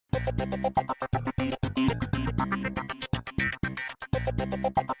Welcome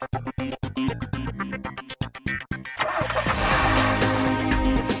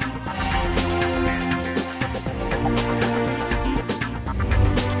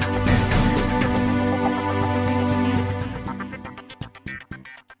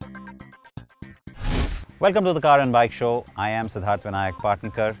to the Car and Bike Show. I am Siddharth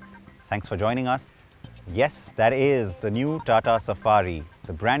Partnerkar. Thanks for joining us. Yes, that is the new Tata Safari,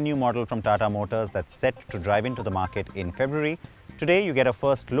 the brand new model from Tata Motors that's set to drive into the market in February. Today you get a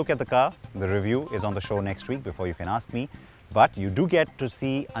first look at the car. The review is on the show next week before you can ask me. But you do get to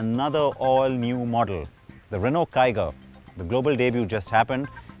see another all-new model, the Renault Kiger. The global debut just happened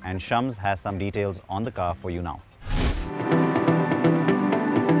and Shams has some details on the car for you now.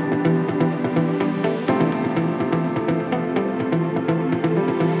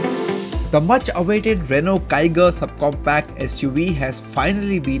 The much-awaited Renault Kiger subcompact SUV has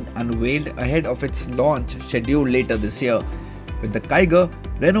finally been unveiled ahead of its launch scheduled later this year. With the Kiger,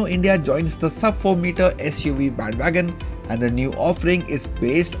 Renault India joins the sub-4-meter SUV bandwagon, and the new offering is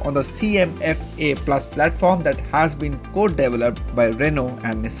based on the CMF-A Plus platform that has been co-developed by Renault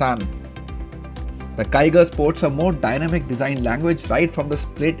and Nissan. The Kiger sports a more dynamic design language, right from the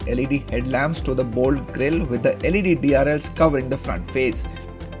split LED headlamps to the bold grille with the LED DRLs covering the front face.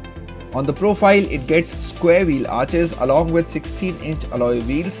 On the profile, it gets square wheel arches along with 16-inch alloy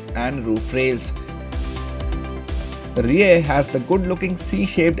wheels and roof rails. The rear has the good-looking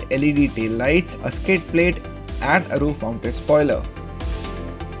C-shaped LED tail lights, a skid plate and a roof-mounted spoiler.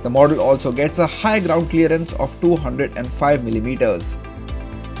 The model also gets a high ground clearance of 205mm.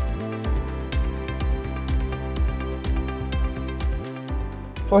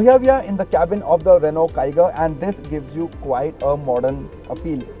 So here we are in the cabin of the Renault Kiger, and this gives you quite a modern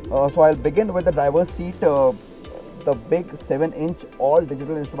appeal. So I'll begin with the driver's seat. The big 7-inch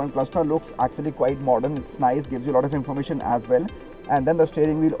all-digital instrument cluster looks actually quite modern. It's nice, gives you a lot of information as well. And then the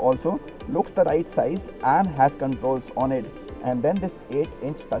steering wheel also looks the right sized and has controls on it. And then this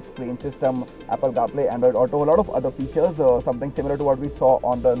 8-inch touchscreen system, Apple CarPlay, Android Auto, a lot of other features, something similar to what we saw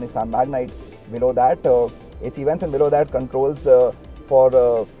on the Nissan Magnite. Below that, AC vents, and below that controls for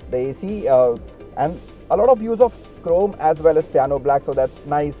the AC, and a lot of use of chrome as well as piano black, so that's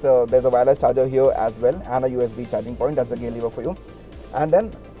nice. There's a wireless charger here as well and a USB charging point. That's the gear lever for you. And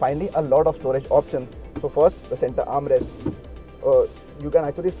then finally a lot of storage options. So first, the center armrest. You can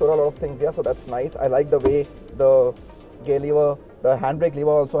actually store a lot of things here, so that's nice. I like the way the gear lever, the handbrake lever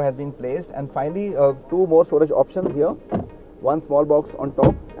also has been placed. And finally, two more storage options here. One small box on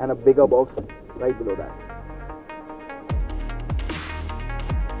top and a bigger box right below that.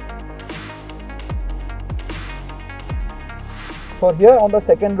 So here on the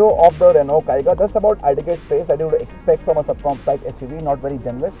second row of the Renault Kiger, just about adequate space that you would expect from a subcompact SUV, not very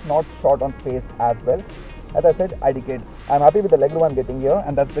generous, not short on space as well. As I said, adequate. I'm happy with the legroom I'm getting here,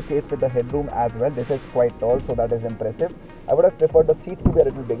 and that's the case with the headroom as well. This is quite tall, so that is impressive. I would have preferred the seats to be a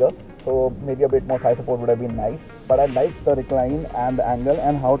little bigger, so maybe a bit more thigh support would have been nice. But I like the recline and the angle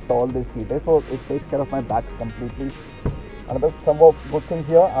and how tall this seat is, so it takes care of my back completely. Some of good things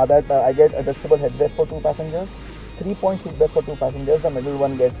here are that I get adjustable headrest for 2 passengers. 3-point seat belt for 2 passengers. The middle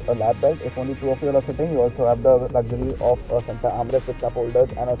one gets a lap belt. If only 2 of you are sitting, you also have the luxury of a center armrest with cup holders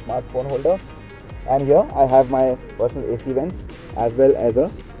and a smartphone holder. And here I have my personal AC vents as well as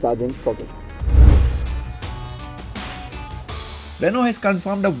a charging socket. Renault has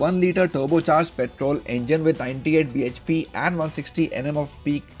confirmed a 1-litre turbocharged petrol engine with 98 bhp and 160 Nm of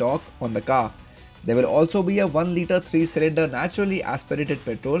peak torque on the car. There will also be a 1-litre 3-cylinder naturally aspirated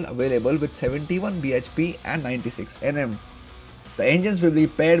petrol available with 71 bhp and 96 Nm. The engines will be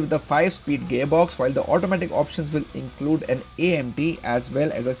paired with a 5-speed gearbox, while the automatic options will include an AMT as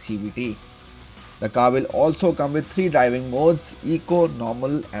well as a CVT. The car will also come with 3 driving modes: Eco,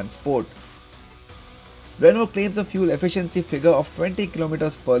 Normal and Sport. Renault claims a fuel efficiency figure of 20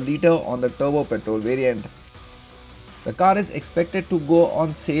 km per litre on the turbo petrol variant. The car is expected to go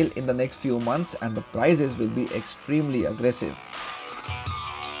on sale in the next few months, and the prices will be extremely aggressive.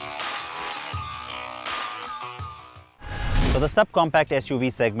 So the subcompact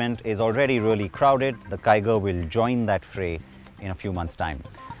SUV segment is already really crowded. The Kiger will join that fray in a few months' time.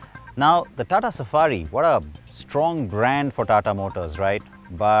 Now, the Tata Safari, what a strong brand for Tata Motors, right?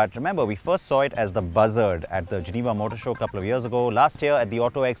 But remember, we first saw it as the Buzzard at the Geneva Motor Show a couple of years ago. Last year at the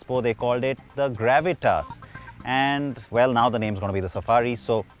Auto Expo, they called it the Gravitas. And well, now the name's going to be the Safari,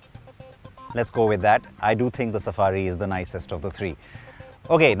 so let's go with that. I do think the Safari is the nicest of the three.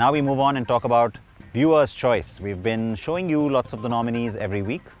 Okay, now we move on and talk about viewers' choice. We've been showing you lots of the nominees every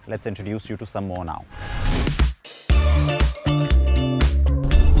week. Let's introduce you to some more now.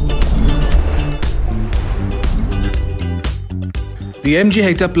 The MG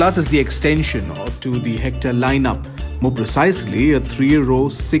Hector Plus is the extension to the Hector lineup, more precisely a 3-row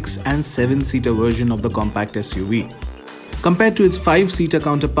 6 and 7-seater version of the compact SUV. Compared to its 5-seater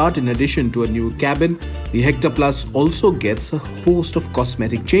counterpart, in addition to a new cabin, the Hector Plus also gets a host of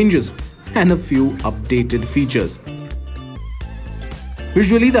cosmetic changes and a few updated features.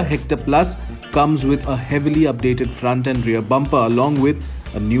 Visually, the Hector Plus comes with a heavily updated front and rear bumper along with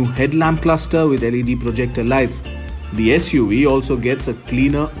a new headlamp cluster with LED projector lights. The SUV also gets a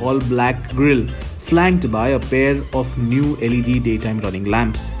cleaner all-black grille flanked by a pair of new LED daytime running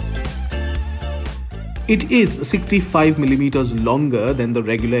lamps. It is 65mm longer than the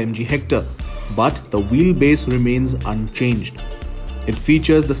regular MG Hector, but the wheelbase remains unchanged. It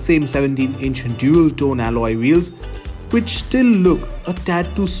features the same 17-inch dual-tone alloy wheels, which still look a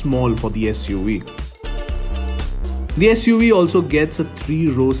tad too small for the SUV. The SUV also gets a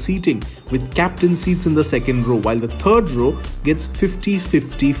 3-row seating with captain seats in the second row, while the third row gets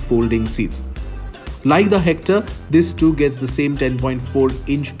 50-50 folding seats. Like the Hector, this too gets the same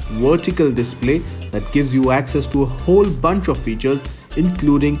 10.4-inch vertical display that gives you access to a whole bunch of features,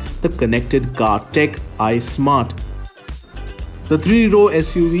 including the connected car tech iSmart. The 3-row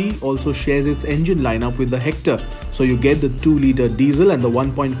SUV also shares its engine lineup with the Hector, so you get the 2-litre diesel and the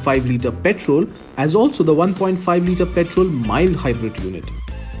 1.5-litre petrol, as also the 1.5-litre petrol mild hybrid unit.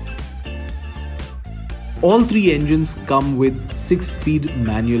 All three engines come with 6-speed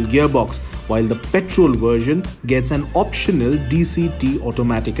manual gearbox, while the petrol version gets an optional DCT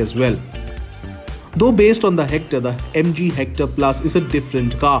automatic as well. Though based on the Hector, the MG Hector Plus is a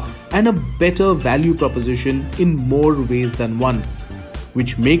different car and a better value proposition in more ways than one,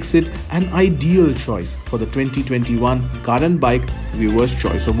 which makes it an ideal choice for the 2021 Car and Bike Viewers'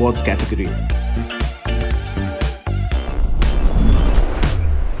 Choice Awards category.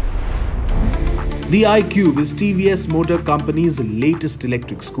 The iQube is TVS Motor Company's latest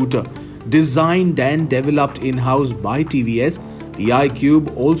electric scooter. Designed and developed in-house by TVS, the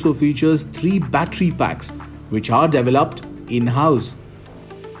iQube also features 3 battery packs, which are developed in-house.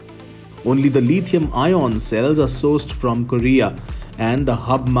 Only the lithium-ion cells are sourced from Korea, and the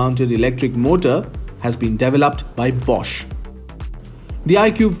hub-mounted electric motor has been developed by Bosch. The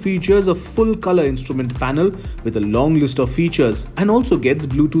iQube features a full-color instrument panel with a long list of features and also gets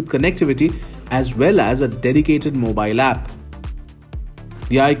Bluetooth connectivity as well as a dedicated mobile app.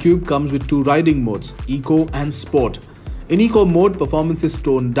 The iQube comes with 2 riding modes, Eco and Sport. In Eco mode, performance is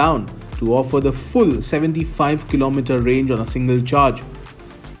toned down to offer the full 75 km range on a single charge.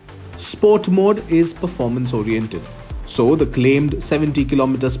 Sport mode is performance oriented, so the claimed 70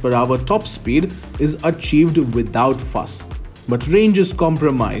 km per hour top speed is achieved without fuss, but range is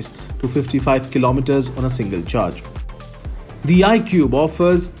compromised to 55 km on a single charge. The iQube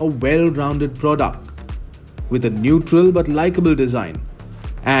offers a well-rounded product with a neutral but likable design,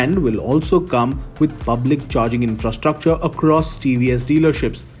 and will also come with public charging infrastructure across TVS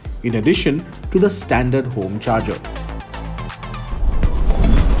dealerships, in addition to the standard home charger.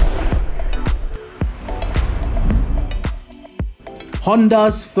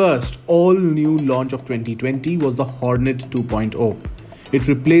 Honda's first all-new launch of 2020 was the Hornet 2.0. It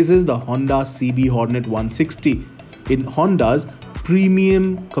replaces the Honda CB Hornet 160 in Honda's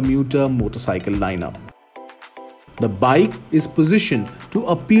premium commuter motorcycle lineup. The bike is positioned to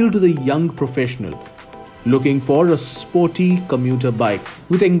appeal to the young professional looking for a sporty commuter bike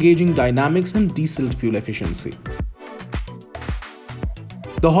with engaging dynamics and decent fuel efficiency.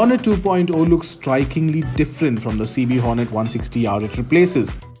 The Hornet 2.0 looks strikingly different from the CB Hornet 160R it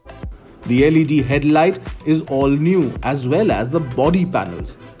replaces. The LED headlight is all new as well as the body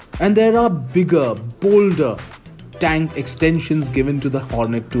panels, and there are bigger, bolder tank extensions given to the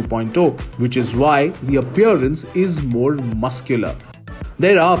Hornet 2.0, which is why the appearance is more muscular.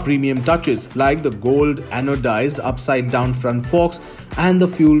 There are premium touches like the gold anodized upside down front forks and the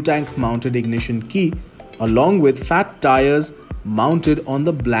fuel tank mounted ignition key, along with fat tires mounted on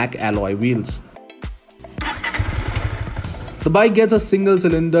the black alloy wheels. The bike gets a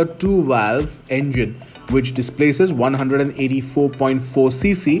single-cylinder 2-valve engine which displaces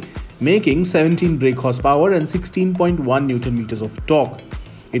 184.4cc, making 17 brake horsepower and 16.1 Nm of torque.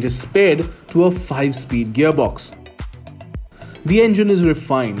 It is paired to a 5-speed gearbox. The engine is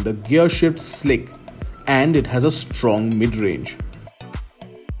refined, the gear shift slick, and it has a strong mid-range.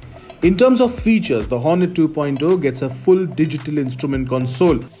 In terms of features, the Hornet 2.0 gets a full digital instrument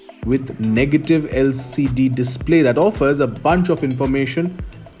console with negative LCD display that offers a bunch of information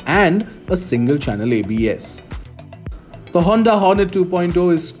and a single-channel ABS. The Honda Hornet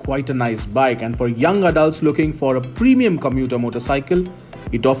 2.0 is quite a nice bike, and for young adults looking for a premium commuter motorcycle,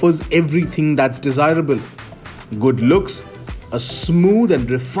 it offers everything that's desirable. Good looks, a smooth and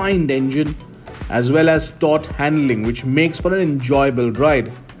refined engine, as well as taut handling which makes for an enjoyable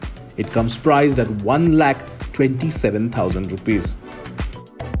ride. It comes priced at 1,27,000 rupees.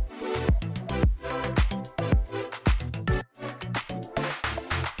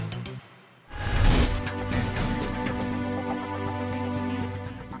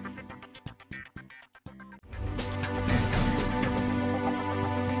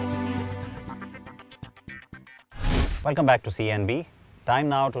 Welcome back to CNB. Time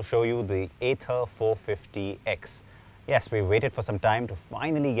now to show you the Ather 450X. Yes, we waited for some time to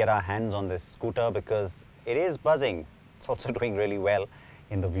finally get our hands on this scooter because it is buzzing. It's also doing really well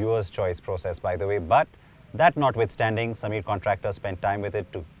in the viewer's choice process, by the way. But that notwithstanding, Samir Contractor spent time with it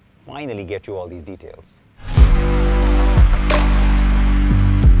to finally get you all these details.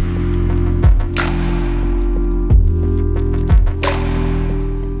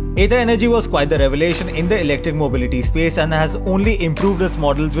 Ather Energy was quite the revelation in the electric mobility space and has only improved its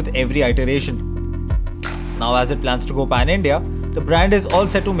models with every iteration. Now as it plans to go pan-India, the brand is all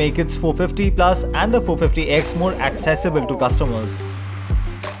set to make its 450 Plus and the 450X more accessible to customers.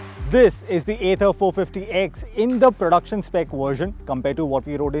 This is the Ather 450X in the production spec version compared to what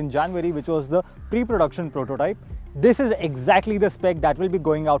we rode in January, which was the pre-production prototype. This is exactly the spec that will be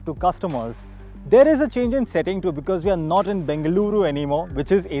going out to customers. There is a change in setting too because we are not in Bengaluru anymore,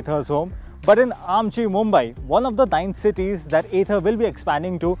 which is Ather's home, but in Amchi, Mumbai, one of the 9 cities that Ather will be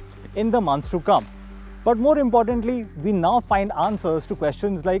expanding to in the months to come. But more importantly, we now find answers to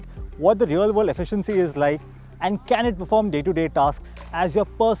questions like what the real world efficiency is like and can it perform day-to-day tasks as your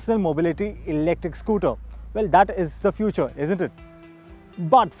personal mobility electric scooter. Well, that is the future, isn't it?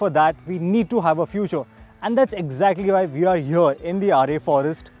 But for that, we need to have a future, and that's exactly why we are here in the RA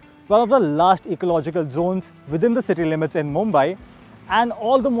Forest, one of the last ecological zones within the city limits in Mumbai, and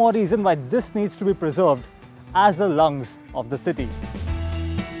all the more reason why this needs to be preserved as the lungs of the city.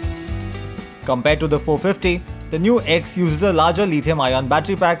 Compared to the 450, the new X uses a larger lithium-ion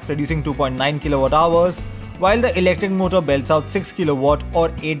battery pack producing 2.9 kWh, while the electric motor belts out 6 kW or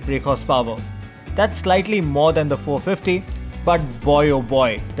 8 brake horsepower. That's slightly more than the 450, but boy oh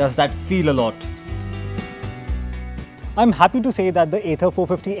boy, does that feel a lot. I'm happy to say that the Ather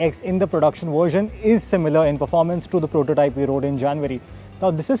 450X in the production version is similar in performance to the prototype we rode in January. Now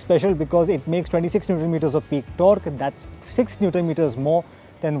this is special because it makes 26 Nm of peak torque, that's 6 Nm more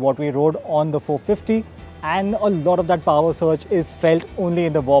than what we rode on the 450, and a lot of that power surge is felt only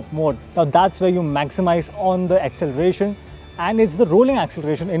in the warp mode. Now that's where you maximize on the acceleration, and it's the rolling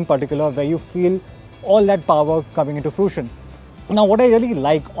acceleration in particular where you feel all that power coming into fruition. Now what I really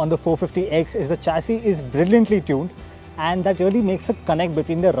like on the 450X is the chassis is brilliantly tuned, and that really makes a connect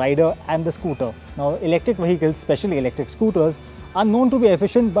between the rider and the scooter. Now electric vehicles, especially electric scooters, are known to be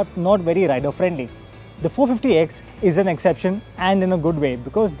efficient but not very rider friendly. The 450X is an exception, and in a good way,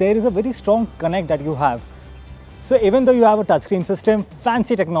 because there is a very strong connect that you have. So even though you have a touchscreen system,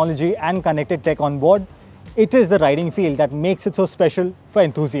 fancy technology and connected tech on board, it is the riding feel that makes it so special for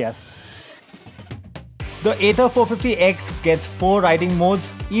enthusiasts. The Ather 450X gets 4 riding modes: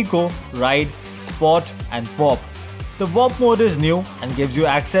 Eco, Ride, Sport and Warp. The Warp mode is new and gives you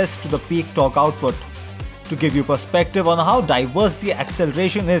access to the peak torque output. To give you perspective on how diverse the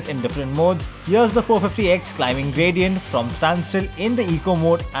acceleration is in different modes, here's the 450X climbing gradient from standstill in the Eco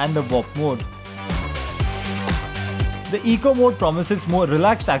mode and the Warp mode. The Eco mode promises more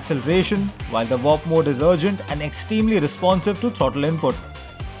relaxed acceleration, while the Warp mode is urgent and extremely responsive to throttle input.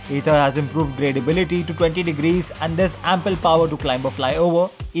 Ather has improved gradability to 20 degrees and there's ample power to climb a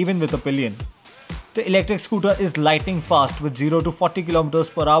flyover even with a pillion. The electric scooter is lightning fast with 0 to 40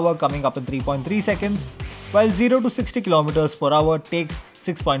 km per hour coming up in 3.3 seconds, while 0 to 60 km per hour takes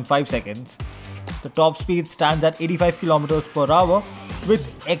 6.5 seconds. The top speed stands at 85 km per hour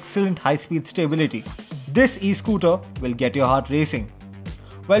with excellent high-speed stability. This e-scooter will get your heart racing.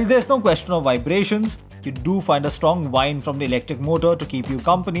 While there's no question of vibrations, you do find a strong whine from the electric motor to keep you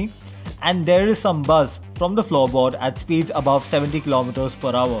company, and there is some buzz from the floorboard at speeds above 70 km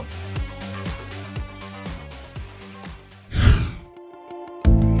per hour.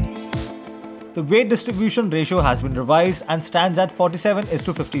 The weight distribution ratio has been revised and stands at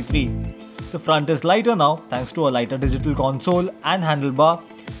 47:53. The front is lighter now thanks to a lighter digital console and handlebar,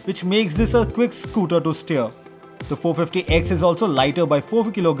 which makes this a quick scooter to steer. The 450X is also lighter by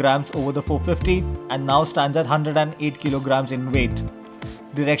 4 kg over the 450 and now stands at 108 kg in weight.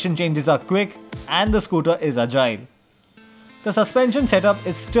 Direction changes are quick and the scooter is agile. The suspension setup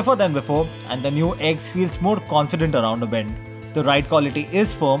is stiffer than before and the new X feels more confident around a bend. The ride quality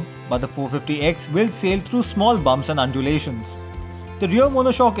is firm, but the 450X will sail through small bumps and undulations. The rear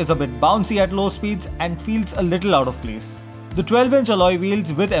monoshock is a bit bouncy at low speeds and feels a little out of place. The 12-inch alloy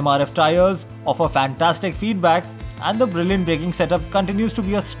wheels with MRF tires offer fantastic feedback, and the brilliant braking setup continues to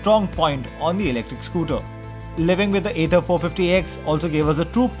be a strong point on the electric scooter. Living with the Ather 450X also gave us a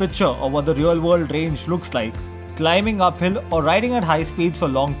true picture of what the real-world range looks like. Climbing uphill or riding at high speeds for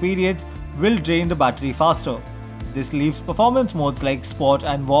long periods will drain the battery faster. This leaves performance modes like Sport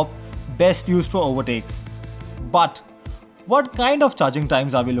and Warp best used for overtakes. But what kind of charging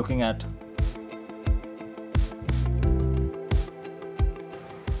times are we looking at?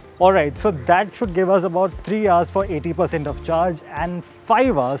 Alright, so that should give us about 3 hours for 80% of charge and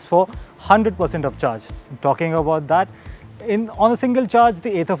 5 hours for 100% of charge. Talking about that, on a single charge,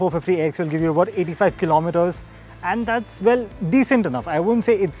 the Ather 450X will give you about 85 kilometers, and that's, well, decent enough. I wouldn't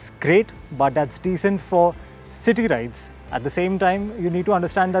say it's great, but that's decent for city rides. At the same time, you need to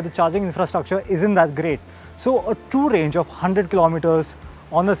understand that the charging infrastructure isn't that great. So a true range of 100 kilometers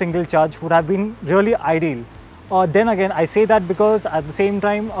on a single charge would have been really ideal. Then again, I say that because at the same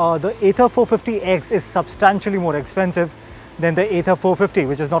time, the Ather 450X is substantially more expensive than the Ather 450,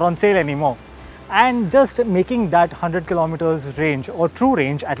 which is not on sale anymore. And just making that 100 kilometers range or true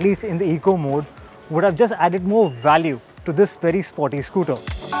range, at least in the eco mode, would have just added more value to this very sporty scooter.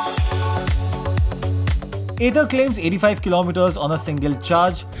 Ather claims 85 kilometers on a single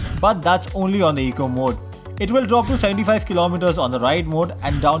charge, but that's only on the eco mode. It will drop to 75 kilometers on the ride mode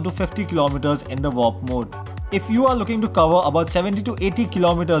and down to 50 kilometers in the warp mode. If you are looking to cover about 70 to 80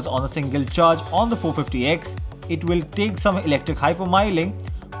 kilometers on a single charge on the 450X, it will take some electric hypermiling,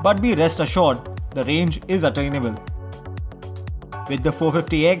 but be rest assured, the range is attainable. With the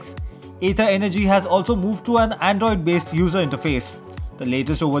 450X, Ather Energy has also moved to an Android-based user interface. The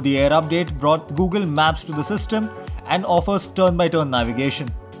latest over-the-air update brought Google Maps to the system and offers turn-by-turn navigation.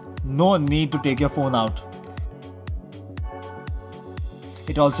 No need to take your phone out.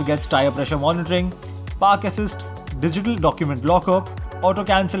 It also gets tire pressure monitoring, park assist, digital document locker,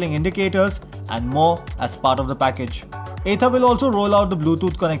 auto-cancelling indicators, and more as part of the package. Ather will also roll out the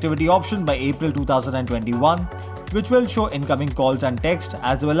Bluetooth connectivity option by April 2021, which will show incoming calls and text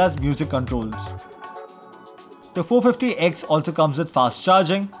as well as music controls. The 450X also comes with fast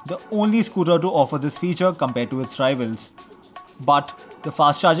charging, the only scooter to offer this feature compared to its rivals. But the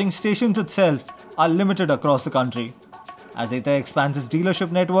fast charging stations itself are limited across the country. As Ather expands its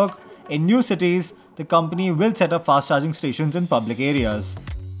dealership network in new cities, the company will set up fast charging stations in public areas.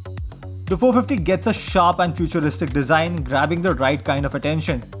 The 450 gets a sharp and futuristic design, grabbing the right kind of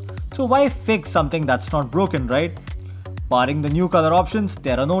attention. So why fix something that's not broken, right? Barring the new color options,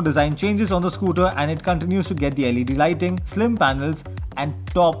 there are no design changes on the scooter, and it continues to get the LED lighting, slim panels, and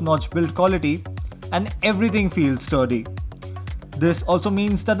top-notch build quality, and everything feels sturdy. This also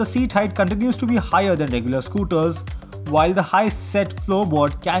means that the seat height continues to be higher than regular scooters, while the high-set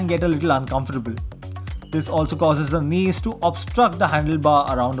floorboard can get a little uncomfortable. This also causes the knees to obstruct the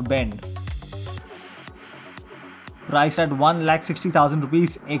handlebar around a bend. Priced at 1,60,000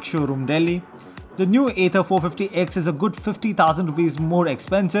 rupees ex-showroom Delhi, the new Ather 450X is a good 50,000 rupees more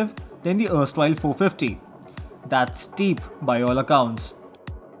expensive than the erstwhile 450. That's steep by all accounts.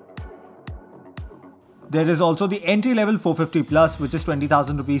 There is also the entry-level 450 Plus, which is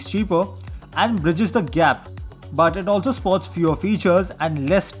 20,000 rupees cheaper and bridges the gap, but it also sports fewer features and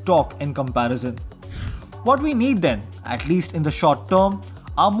less torque in comparison. What we need then, at least in the short term,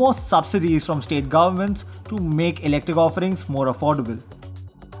 are more subsidies from state governments to make electric offerings more affordable.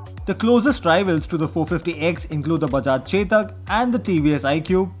 The closest rivals to the 450X include the Bajaj Chetak and the TVS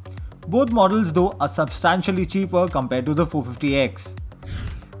iQube. Both models though are substantially cheaper compared to the 450X.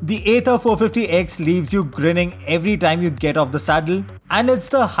 The Ather 450X leaves you grinning every time you get off the saddle, and it's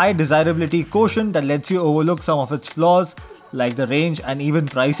the high desirability quotient that lets you overlook some of its flaws like the range and even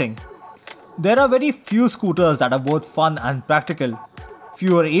pricing. There are very few scooters that are both fun and practical.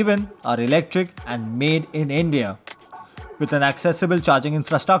 Fewer even are electric and made in India. With an accessible charging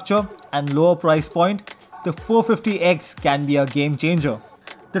infrastructure and lower price point, the 450X can be a game changer.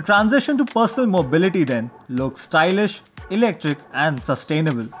 The transition to personal mobility then looks stylish, electric and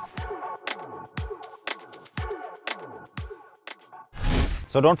sustainable.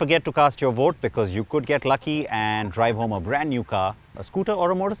 So don't forget to cast your vote, because you could get lucky and drive home a brand new car, a scooter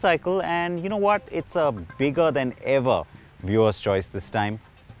or a motorcycle, and you know what? It's a bigger than ever viewer's choice this time.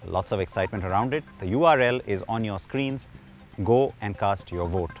 Lots of excitement around it. The URL is on your screens. Go and cast your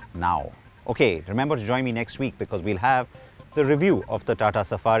vote now. Okay, remember to join me next week, because we'll have the review of the Tata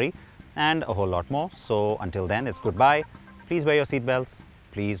Safari and a whole lot more. So until then, it's goodbye. Please wear your seatbelts.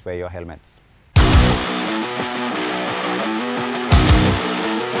 Please wear your helmets.